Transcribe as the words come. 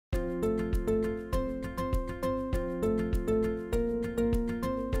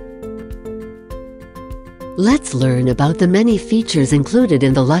Let's learn about the many features included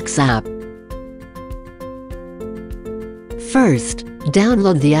in the LUX app. First,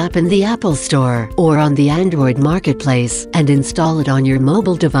 download the app in the Apple Store or on the Android Marketplace and install it on your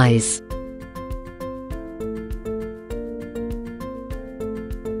mobile device.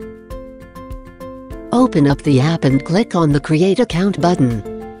 Open up the app and click on the Create Account button.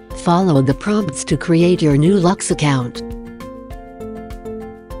 Follow the prompts to create your new LUX account.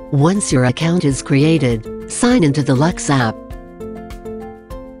 Once your account is created, sign into the LUX app.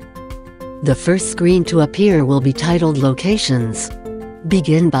 The first screen to appear will be titled Locations.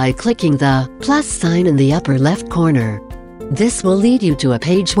 Begin by clicking the plus sign in the upper left corner. This will lead you to a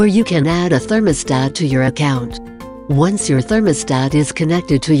page where you can add a thermostat to your account. Once your thermostat is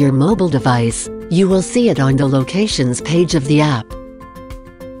connected to your mobile device, you will see it on the Locations page of the app.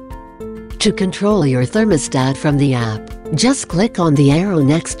 To control your thermostat from the app, just click on the arrow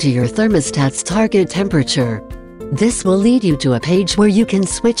next to your thermostat's target temperature. This will lead you to a page where you can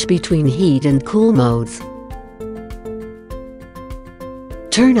switch between heat and cool modes.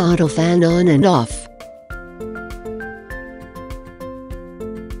 Turn auto fan on and off.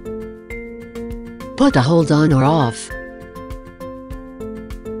 Put a hold on or off.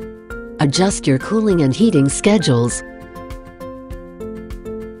 Adjust your cooling and heating schedules.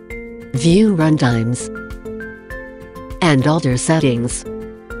 View runtimes and alter settings.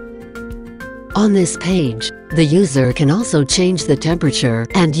 On this page, the user can also change the temperature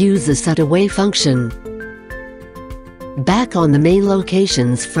and use the set away function. Back on the main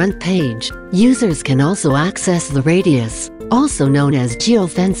Locations front page, users can also access the radius, also known as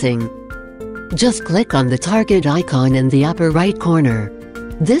geofencing. Just click on the target icon in the upper right corner.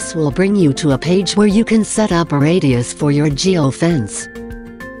 This will bring you to a page where you can set up a radius for your geofence.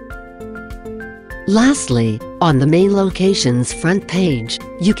 Lastly, on the main Locations front page,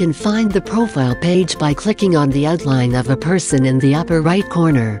 you can find the profile page by clicking on the outline of a person in the upper right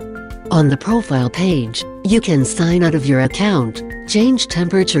corner. On the profile page, you can sign out of your account, change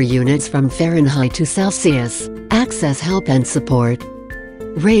temperature units from Fahrenheit to Celsius, access help and support,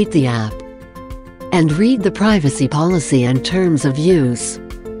 rate the app, and read the privacy policy and terms of use.